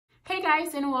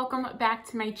guys, and welcome back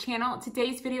to my channel.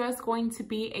 Today's video is going to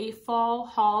be a fall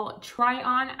haul try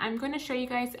on. I'm going to show you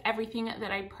guys everything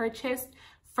that I purchased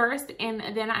first, and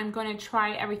then I'm going to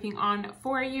try everything on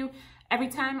for you. Every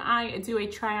time I do a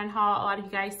try on haul, a lot of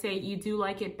you guys say you do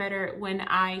like it better when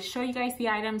I show you guys the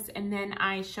items and then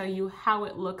I show you how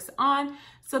it looks on.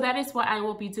 So that is what I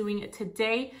will be doing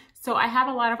today. So I have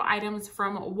a lot of items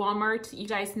from Walmart. You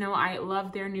guys know I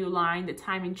love their new line, the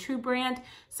Time and True brand.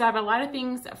 So I have a lot of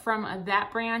things from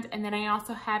that brand. And then I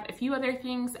also have a few other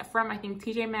things from, I think,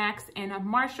 TJ Maxx and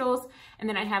Marshalls. And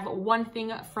then I have one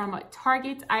thing from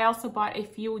Target. I also bought a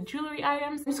few jewelry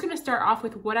items. I'm just gonna start off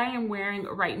with what I am wearing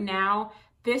right now.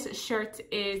 This shirt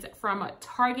is from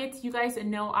Target. You guys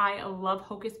know I love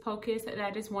Hocus Pocus.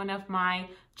 That is one of my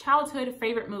childhood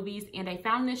favorite movies, and I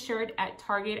found this shirt at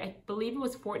Target. I believe it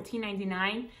was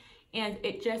 $14.99, and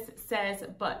it just says,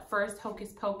 "But first,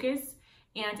 Hocus Pocus."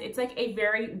 And it's like a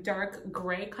very dark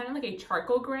gray, kind of like a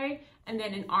charcoal gray, and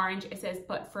then in orange it says,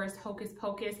 "But first, Hocus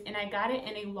Pocus." And I got it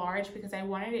in a large because I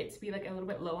wanted it to be like a little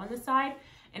bit low on the side,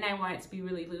 and I want it to be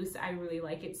really loose. I really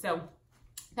like it. So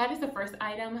that is the first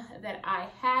item that I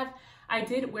have. I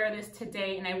did wear this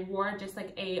today, and I wore just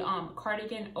like a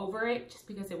cardigan over it just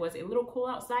because it was a little cool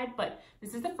outside, but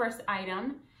this is the first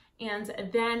item. And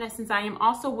then since I am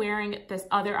also wearing this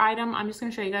other item, I'm just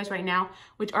gonna show you guys right now,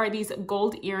 which are these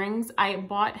gold earrings. I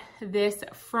bought this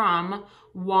from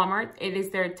Walmart. It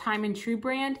is their Time and True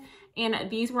brand, and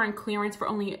these were on clearance for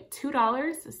only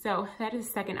 $2. So that is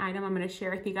the second item I'm gonna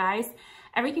share with you guys.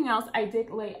 Everything else I did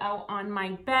lay out on my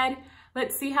bed.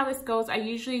 Let's see how this goes. I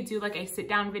usually do like a sit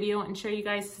down video and show you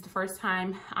guys. This is the first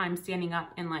time I'm standing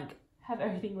up and like have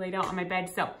everything laid out on my bed.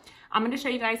 So I'm gonna show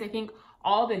you guys, I think,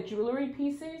 all the jewelry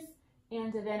pieces,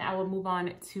 and then I will move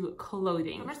on to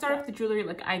clothing. I'm gonna start with the jewelry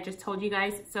like I just told you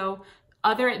guys. So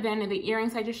other than the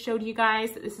earrings I just showed you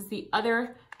guys, this is the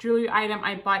other jewelry item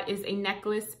I bought is a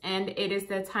necklace, and it is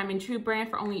the Time and True brand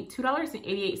for only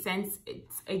 $2.88.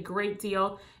 It's a great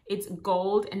deal. It's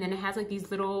gold, and then it has like these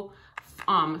little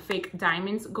fake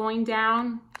diamonds going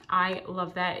down. I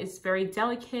love that. It's very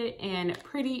delicate and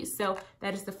pretty. So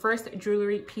that is the first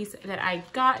jewelry piece that I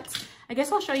got. I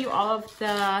guess I'll show you all of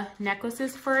the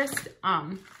necklaces first.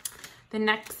 The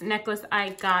next necklace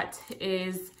I got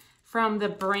is from the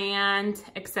brand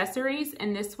Accessories,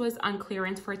 and this was on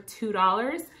clearance for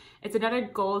 $2. It's another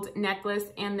gold necklace,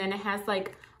 and then it has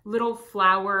like little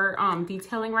flower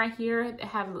detailing right here. It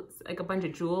have like a bunch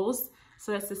of jewels.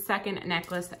 So that's the second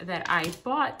necklace that I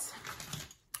bought.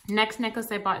 Next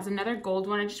necklace I bought is another gold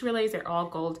one. I just realized they're all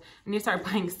gold. I need to start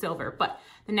buying silver. But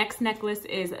the next necklace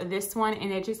is this one,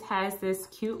 and it just has this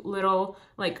cute little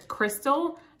like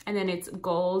crystal, and then it's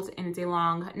gold, and it's a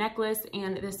long necklace.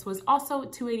 And this was also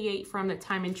 $2.88 from the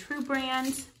Time and True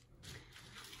brand.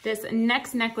 This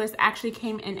next necklace actually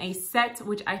came in a set,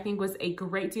 which I think was a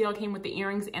great deal. It came with the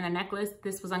earrings and the necklace.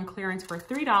 This was on clearance for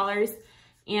 $3.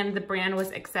 And the brand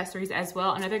was Accessories as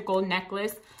well. Another gold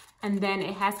necklace, and then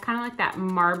it has kind of like that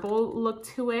marble look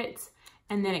to it,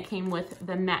 and then it came with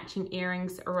the matching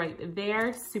earrings right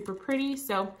there. Super pretty.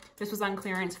 So this was on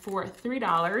clearance for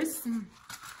 $3.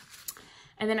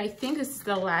 And then I think this is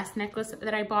the last necklace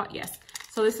that I bought. Yes,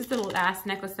 so this is the last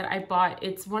necklace that I bought.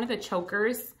 It's one of the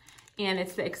chokers, and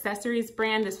it's the Accessories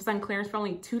brand. This was on clearance for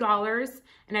only $2.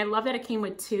 And I love that it came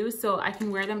with two, so I can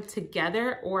wear them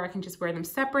together or I can just wear them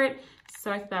separate.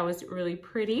 So I thought that was really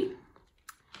pretty.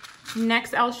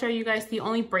 Next, I'll show you guys the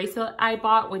only bracelet I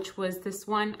bought, which was this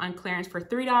one on clearance for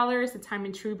 $3. The Time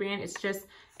and True brand. It's just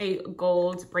a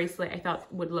gold bracelet I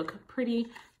thought would look pretty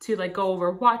to like go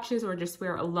over watches or just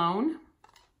wear alone.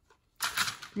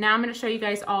 Now I'm going to show you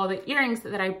guys all the earrings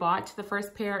that I bought. The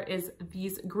first pair is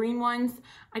these green ones.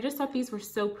 I just thought these were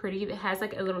so pretty. It has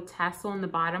like a little tassel on the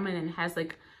bottom, and then it has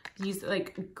like these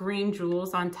like green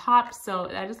jewels on top. So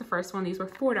that is the first one. These were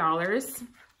 $4.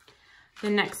 The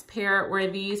next pair were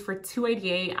these for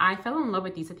 $2.88. I fell in love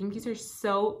with these. I think these are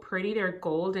so pretty. They're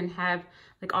gold and have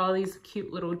like all these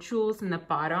cute little jewels in the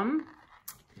bottom.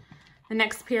 The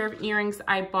next pair of earrings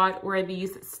I bought were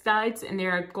these studs, and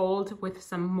they're gold with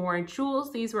some more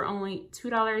jewels. These were only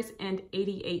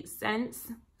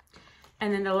 $2.88.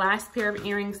 And then the last pair of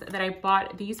earrings that I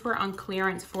bought, these were on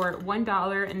clearance for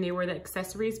 $1, and they were the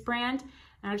Accessories brand.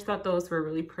 And I just thought those were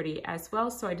really pretty as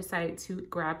well, so I decided to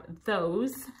grab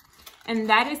those. And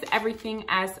that is everything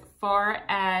as far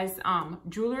as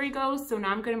jewelry goes. So now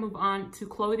I'm going to move on to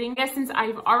clothing. I guess since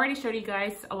I've already showed you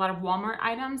guys a lot of Walmart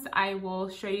items, I will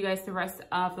show you guys the rest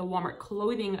of the Walmart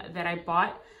clothing that I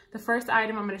bought. The first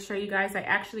item I'm going to show you guys, I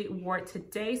actually wore it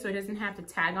today, so it doesn't have the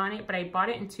tag on it, but I bought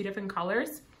it in 2 different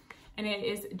colors. And it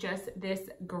is just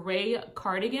this gray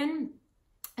cardigan.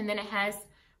 And then it has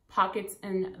pockets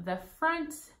in the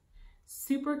front.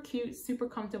 Super cute, super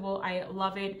comfortable. I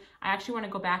love it. I actually want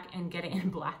to go back and get it in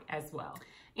black as well.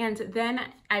 And then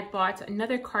I bought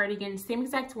another cardigan, same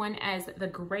exact one as the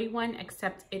gray one,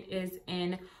 except it is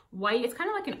in white. It's kind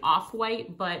of like an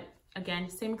off-white, but again,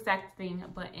 same exact thing,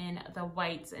 but in the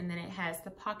whites. And then it has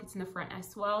the pockets in the front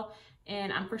as well.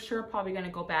 And I'm for sure probably gonna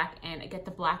go back and get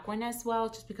the black one as well,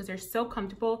 just because they're so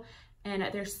comfortable and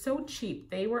they're so cheap.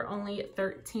 They were only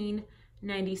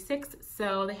 $13.96,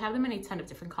 so they have them in a ton of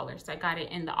different colors. So I got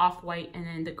it in the off-white and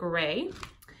then the gray.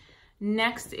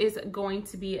 Next is going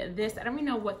to be this. I don't even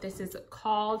know what this is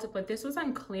called, but this was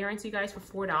on clearance, you guys, for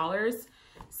 $4.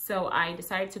 So I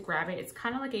decided to grab it. It's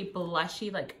kind of like a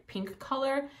blushy, like pink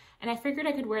color. And I figured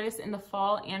I could wear this in the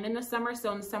fall and in the summer.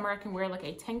 So in the summer, I can wear like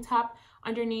a tank top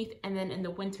underneath. And then in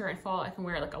the winter and fall, I can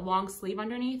wear like a long sleeve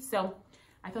underneath. So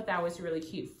I thought that was really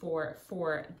cute for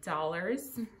 $4.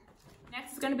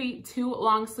 Next is going to be two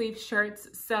long sleeve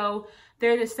shirts. So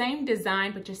they're the same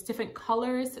design, but just different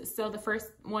colors. So the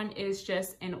first one is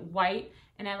just in white.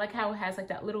 And I like how it has like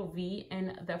that little V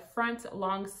in the front,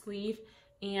 long sleeve.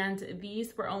 And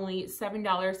these were only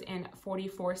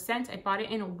 $7.44. I bought it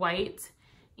in white.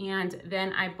 And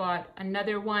then I bought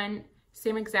another one,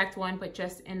 same exact one, but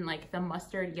just in like the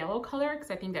mustard yellow color,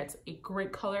 because I think that's a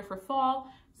great color for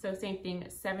fall. So same thing,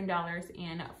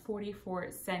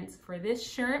 $7.44 for this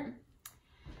shirt.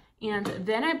 And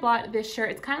then I bought this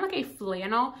shirt. It's kind of like a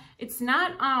flannel. It's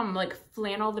not like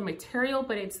flannel, the material,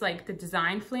 but it's like the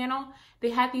design flannel.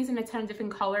 They had these in a ton of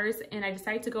different colors, and I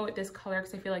decided to go with this color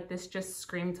because I feel like this just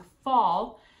screamed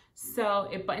fall. So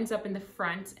it buttons up in the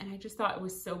front, and I just thought it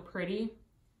was so pretty.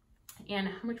 And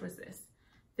how much was this?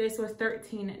 This was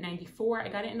 $13.94. I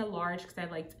got it in a large because I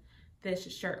liked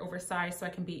this shirt oversized, so I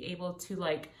can be able to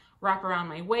like wrap around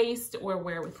my waist or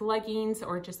wear with leggings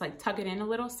or just like tuck it in a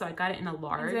little. So I got it in a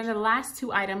large. And then the last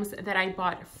two items that I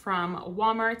bought from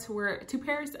Walmart were two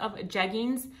pairs of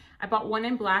jeggings. I bought one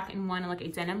in black and one in like a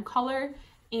denim color.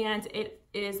 And it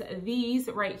is these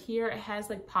right here. It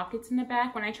has like pockets in the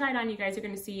back. When I try it on, you guys are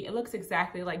gonna see it looks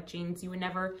exactly like jeans. You would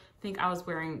never think I was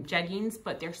wearing jeggings,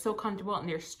 but they're so comfortable and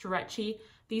they're stretchy.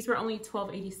 These were only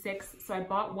 $12.86, so I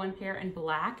bought one pair in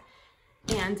black.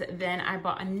 And then I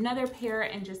bought another pair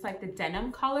in just like the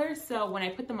denim color. So when I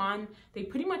put them on, they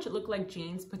pretty much look like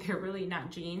jeans, but they're really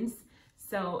not jeans.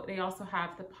 So they also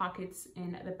have the pockets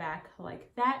in the back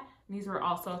like that. And these were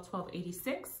also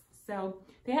 $12.86. So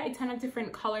they had a ton of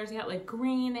different colors. They had like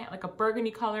green, they had like a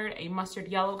burgundy color, a mustard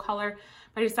yellow color.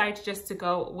 But I decided just to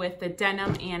go with the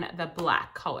denim and the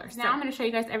black color. So now I'm gonna show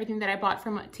you guys everything that I bought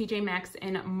from TJ Maxx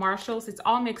and Marshalls. It's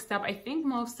all mixed up. I think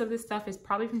most of this stuff is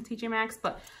probably from TJ Maxx,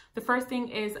 but the first thing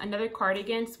is another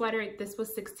cardigan sweater. This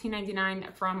was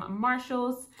 $16.99 from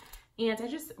Marshalls. And I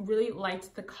just really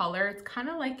liked the color. It's kind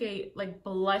of like a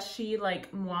blushy,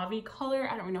 like mauve color.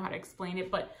 I don't really know how to explain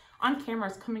it, but on camera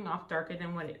it's coming off darker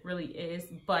than what it really is,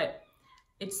 but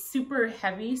it's super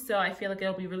heavy, so I feel like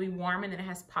it'll be really warm, and then it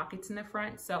has pockets in the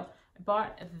front. So I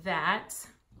bought that.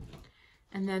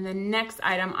 And then the next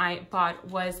item I bought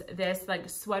was this like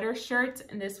sweater shirt,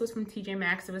 and this was from TJ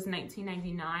Maxx. It was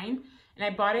 $19.99. And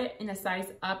I bought it in a size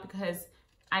up because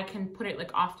I can put it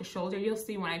like off the shoulder. You'll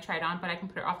see when I try it on, but I can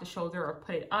put it off the shoulder or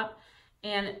put it up.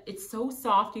 And it's so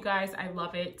soft, you guys. I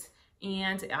love it.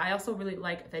 And I also really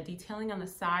like the detailing on the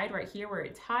side right here where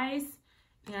it ties.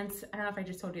 And I don't know if I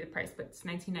just told you the price, but it's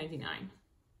 $19.99.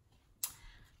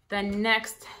 The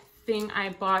next thing I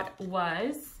bought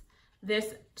was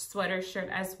this sweater shirt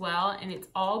as well, and it's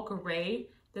all gray.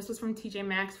 This was from TJ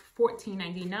Maxx for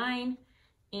 $14.99.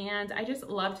 And I just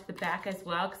loved the back as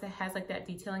well because it has like that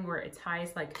detailing where it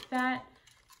ties like that.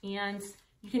 And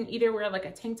you can either wear like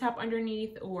a tank top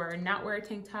underneath or not wear a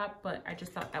tank top, but I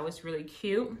just thought that was really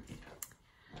cute.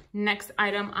 Next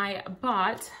item I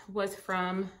bought was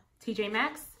from TJ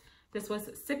Maxx. This was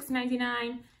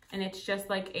 $6.99, and it's just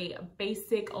like a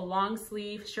basic long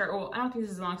sleeve shirt. Well, I don't think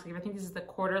this is a long sleeve. I think this is the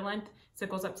quarter length, so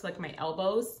it goes up to like my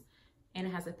elbows, and it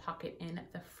has a pocket in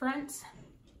the front.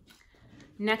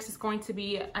 Next is going to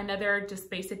be another just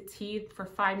basic tee for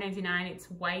 $5.99. It's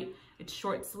white, it's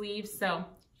short sleeves, so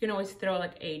you can always throw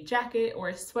like a jacket or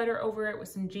a sweater over it with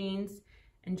some jeans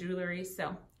and jewelry,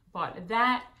 so bought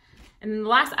that. And then the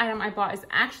last item I bought is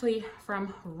actually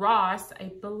from Ross. I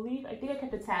think I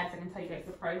kept the tags. I can tell you guys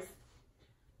the price.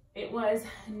 It was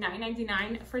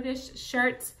 $9.99 for this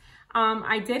shirt.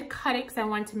 I did cut it because I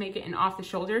wanted to make it an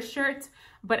off-the-shoulder shirt,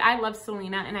 but I love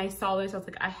Selena, and I saw this. I was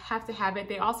like, I have to have it.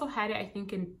 They also had it, I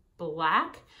think, in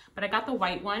black, but I got the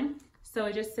white one. So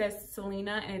it just says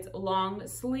Selena, and it's long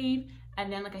sleeve,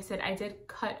 And then, like I said, I did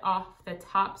cut off the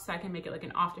top so I can make it like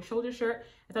an off-the-shoulder shirt.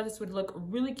 I thought this would look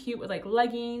really cute with like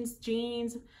leggings,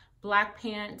 jeans, black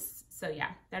pants. So yeah,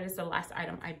 that is the last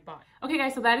item I bought. Okay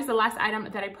guys, so that is the last item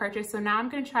that I purchased. So now I'm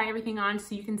gonna try everything on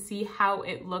so you can see how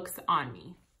it looks on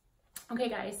me. Okay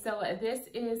guys, so this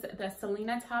is the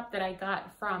Selena top that I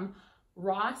got from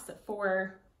Ross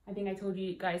for, I think I told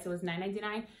you guys it was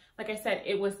 $9.99. Like I said,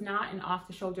 it was not an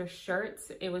off-the-shoulder shirt.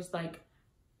 It was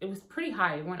pretty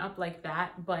high. It went up like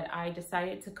that, but I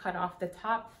decided to cut off the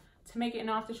top to make it an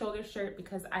off-the-shoulder shirt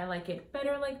because I like it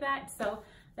better like that. So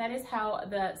that is how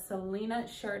the Selena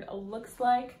shirt looks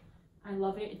like. I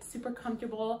love it. It's super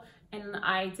comfortable, and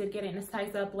I did get it in a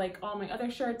size up like all my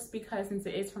other shirts because since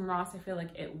it is from Ross, I feel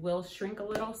like it will shrink a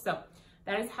little. So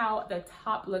that is how the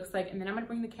top looks like. And then I'm gonna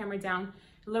bring the camera down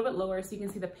a little bit lower so you can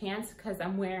see the pants because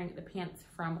I'm wearing the pants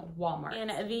from Walmart.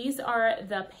 And these are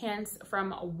the pants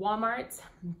from Walmart.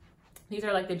 These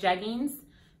are like the jeggings.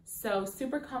 So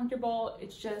super comfortable.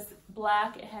 It's just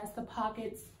black. It has the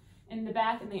pockets in the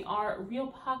back and they are real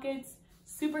pockets.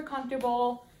 Super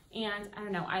comfortable. And I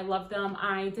don't know, I love them.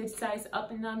 I did size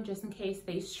up in them just in case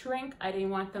they shrink. I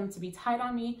didn't want them to be tight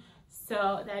on me.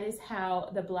 So that is how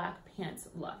the black pants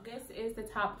look. This is the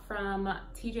top from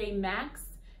TJ Maxx.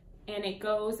 And it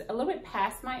goes a little bit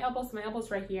past my elbow. So my elbow's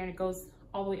right here and it goes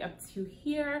all the way up to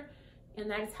here.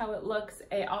 And that is how it looks.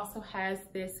 It also has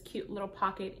this cute little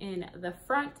pocket in the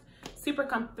front. Super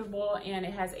comfortable, and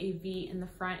it has a V in the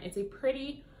front. It's a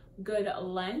pretty good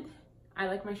length. I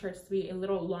like my shirts to be a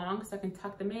little long so I can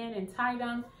tuck them in and tie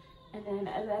them. And then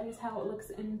that is how it looks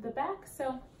in the back.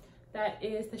 So that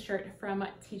is the shirt from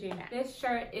TJ Maxx. This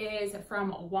shirt is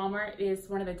from Walmart. It is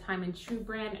one of the Time and True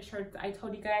brand shirts I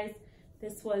told you guys.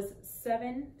 This was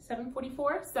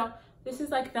 $7.44. So this is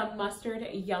like the mustard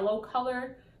yellow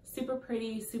color. Super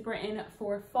pretty, super in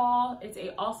for fall. It's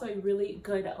also a really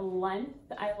good length.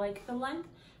 I like the length.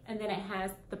 And then it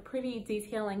has the pretty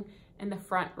detailing in the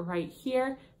front right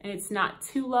here. And it's not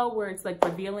too low where it's like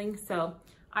revealing. So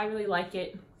I really like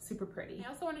it. Super pretty. I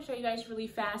also want to show you guys really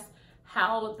fast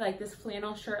how like this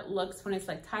flannel shirt looks when it's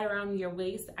like tied around your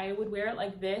waist. I would wear it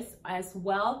like this as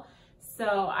well.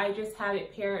 So I just have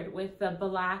it paired with the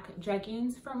black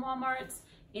jeggings from Walmart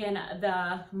and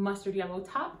the mustard yellow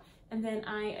top. And then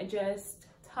I just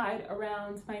tied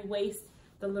around my waist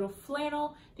the little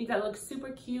flannel. I think that looks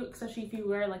super cute, especially if you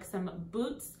wear like some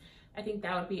boots. I think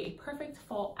that would be a perfect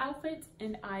fall outfit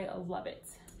and I love it.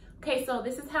 Okay, so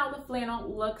this is how the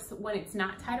flannel looks when it's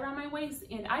not tied around my waist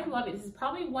and I love it. This is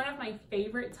probably one of my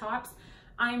favorite tops.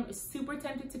 I'm super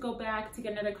tempted to go back to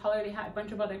get another color. They have a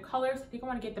bunch of other colors. I think I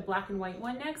want to get the black and white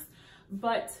one next,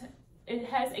 but it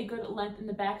has a good length in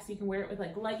the back so you can wear it with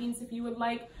like leggings if you would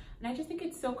like. And I just think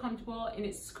it's so comfortable and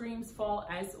it screams fall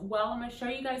as well. I'm gonna show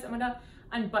you guys, I'm gonna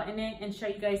unbutton it and show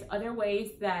you guys other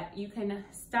ways that you can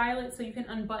style it. So you can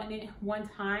unbutton it one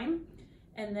time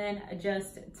and then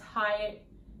just tie it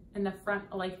in the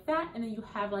front like that. And then you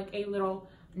have like a little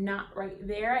knot right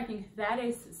there. I think that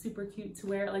is super cute to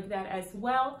wear it like that as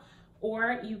well.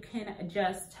 Or you can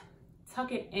just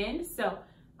tuck it in. So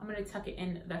I'm gonna tuck it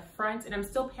in the front and I'm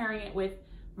still pairing it with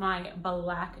my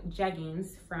black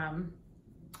jeggings from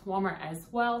Walmart as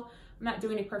well. I'm not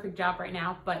doing a perfect job right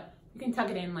now, but you can tuck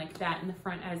it in like that in the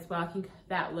front as well. I think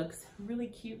that looks really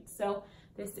cute. So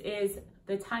this is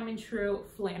the Time and True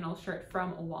flannel shirt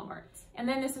from Walmart. And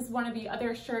then this is one of the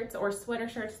other shirts or sweater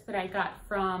shirts that I got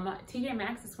from TJ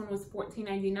Maxx. This one was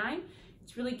 $14.99.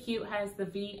 It's really cute, has the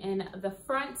V in the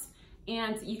front.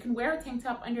 And you can wear a tank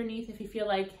top underneath if you feel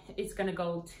like it's gonna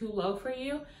go too low for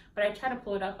you. But I try to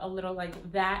pull it up a little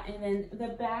like that. And then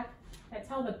the back, that's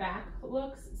how the back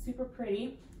looks, super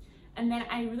pretty. And then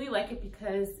I really like it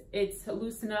because it's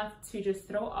loose enough to just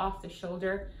throw off the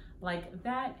shoulder like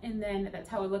that. And then that's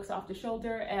how it looks off the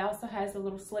shoulder. It also has the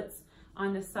little slits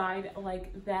on the side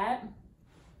like that.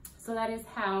 So that is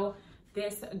how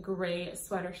this gray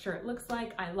sweater shirt looks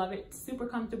like. I love it, super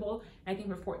comfortable. And I think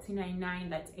for $14.99,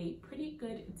 that's a pretty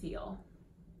good deal.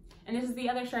 And this is the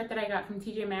other shirt that I got from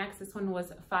TJ Maxx. This one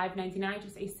was $5.99,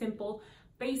 just a simple,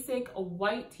 basic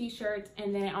white t-shirt.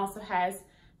 And then it also has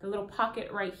the little pocket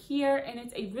right here. And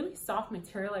it's a really soft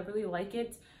material. I really like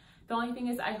it. The only thing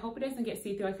is I hope it doesn't get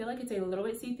see-through. I feel like it's a little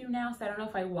bit see-through now. So I don't know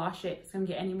if I wash it, it's gonna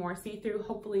get any more see-through.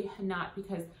 Hopefully not,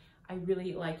 because I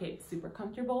really like it, super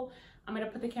comfortable. I'm gonna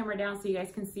put the camera down so you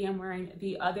guys can see I'm wearing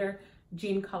the other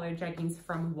jean color jeggings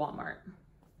from Walmart.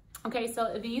 Okay,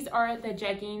 so these are the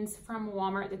jeggings from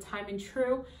Walmart, the Time and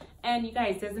True. And you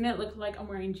guys, doesn't it look like I'm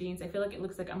wearing jeans? I feel like it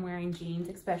looks like I'm wearing jeans,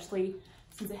 especially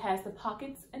since it has the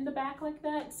pockets in the back like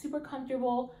that. Super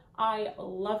comfortable. I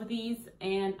love these,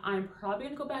 and I'm probably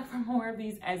gonna go back for more of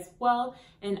these as well.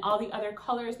 And all the other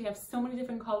colors, they have so many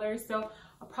different colors, so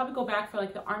I'll probably go back for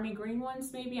like the army green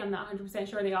ones maybe. I'm not 100%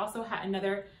 sure. They also had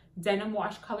another denim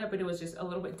wash color, but it was just a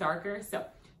little bit darker. So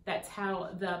that's how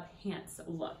the pants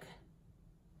look.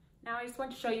 Now I just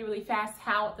want to show you really fast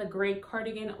how the gray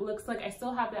cardigan looks like. I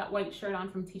still have that white shirt on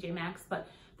from TJ Maxx, but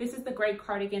this is the gray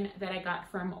cardigan that I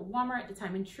got from Walmart. The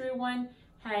Time and True one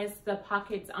has the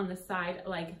pockets on the side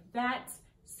like that.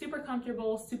 Super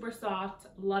comfortable, super soft,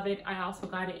 love it. I also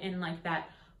got it in like that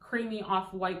creamy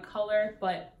off-white color,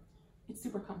 but it's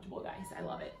super comfortable, guys. I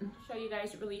love it. I'll show you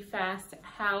guys really fast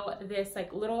how this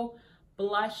like little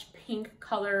blush pink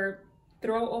color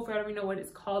throw over, I don't even know what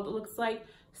it's called, it looks like.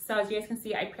 So as you guys can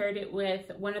see, I paired it with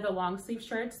one of the long sleeve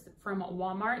shirts from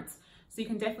Walmart. So you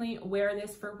can definitely wear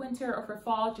this for winter or for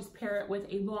fall. Just pair it with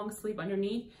a long sleeve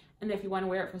underneath. And if you want to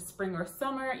wear it for spring or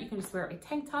summer, you can just wear a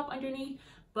tank top underneath.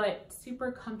 But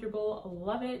super comfortable,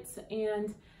 love it.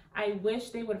 And I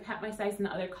wish they would have had my size in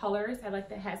the other colors. I like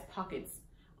that it has pockets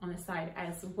on the side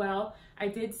as well. I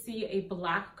did see a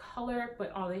black color,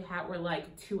 but all they had were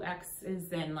like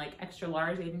 2X's and like extra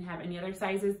large. They didn't have any other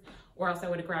sizes, or else I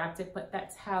would have grabbed it, but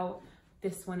that's how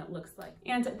this one looks like.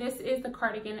 And this is the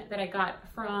cardigan that I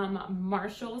got from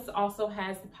Marshall's. Also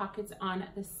has the pockets on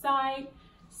the side.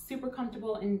 Super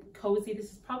comfortable and cozy.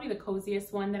 This is probably the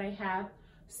coziest one that I have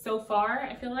so far,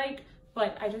 I feel like,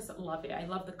 but I just love it. I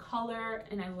love the color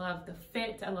and I love the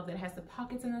fit. I love that it has the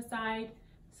pockets on the side.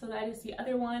 So that is the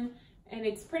other one, and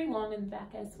it's pretty long in the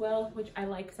back as well, which I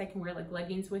like because I can wear like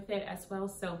leggings with it as well.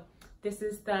 So this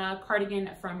is the cardigan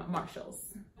from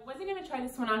Marshall's. I wasn't gonna try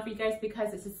this one on for you guys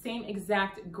because it's the same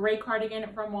exact gray cardigan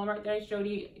from Walmart that I showed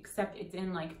you, except it's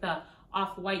in like the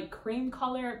off-white cream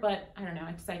color, but I don't know,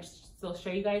 I decided to still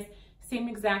show you guys. Same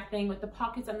exact thing with the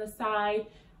pockets on the side,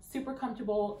 super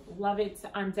comfortable, love it.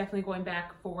 I'm definitely going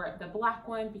back for the black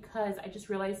one because I just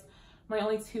realized my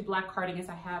only two black cardigans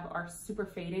I have are super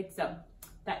faded, so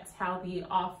that's how the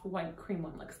off-white cream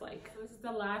one looks like. So this is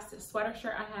the last sweater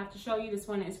shirt I have to show you. This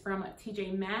one is from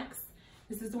TJ Maxx.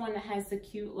 This is the one that has the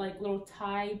cute like little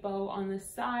tie bow on the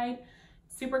side.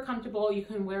 Super comfortable. You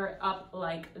can wear it up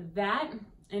like that,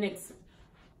 and it's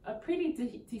a pretty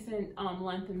decent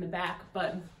length in the back,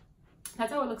 but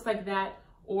that's how it looks like that.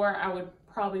 Or I would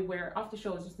probably wear it off the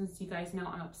shoulders, since you guys know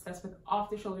I'm obsessed with off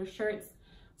the shoulder shirts.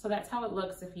 So that's how it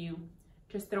looks if you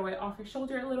just throw it off your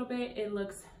shoulder a little bit. It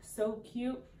looks so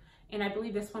cute. And I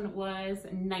believe this one was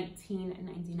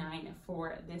 $19.99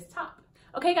 for this top.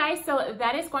 Okay guys, so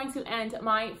that is going to end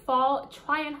my fall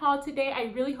try-on haul today.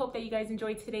 I really hope that you guys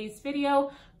enjoyed today's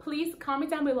video. Please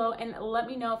comment down below and let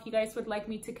me know if you guys would like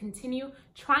me to continue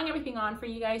trying everything on for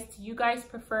you guys. Do you guys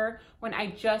prefer when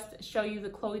I just show you the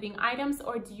clothing items,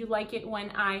 or do you like it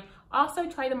when I also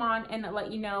try them on and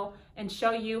let you know and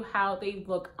show you how they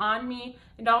look on me?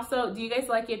 And also, do you guys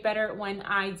like it better when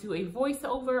I do a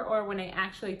voiceover or when I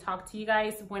actually talk to you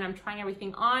guys when I'm trying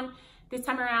everything on? This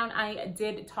time around, I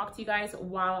did talk to you guys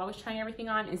while I was trying everything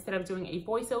on instead of doing a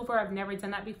voiceover. I've never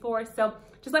done that before. So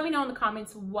just let me know in the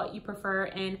comments what you prefer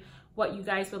and what you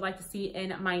guys would like to see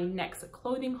in my next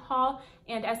clothing haul.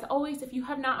 And as always, if you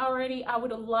have not already, I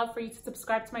would love for you to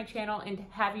subscribe to my channel and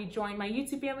have you join my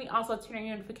YouTube family. Also turn on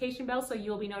your notification bell so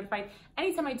you'll be notified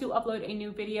anytime I do upload a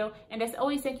new video. And as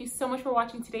always, thank you so much for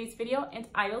watching today's video, and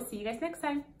I will see you guys next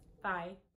time. Bye.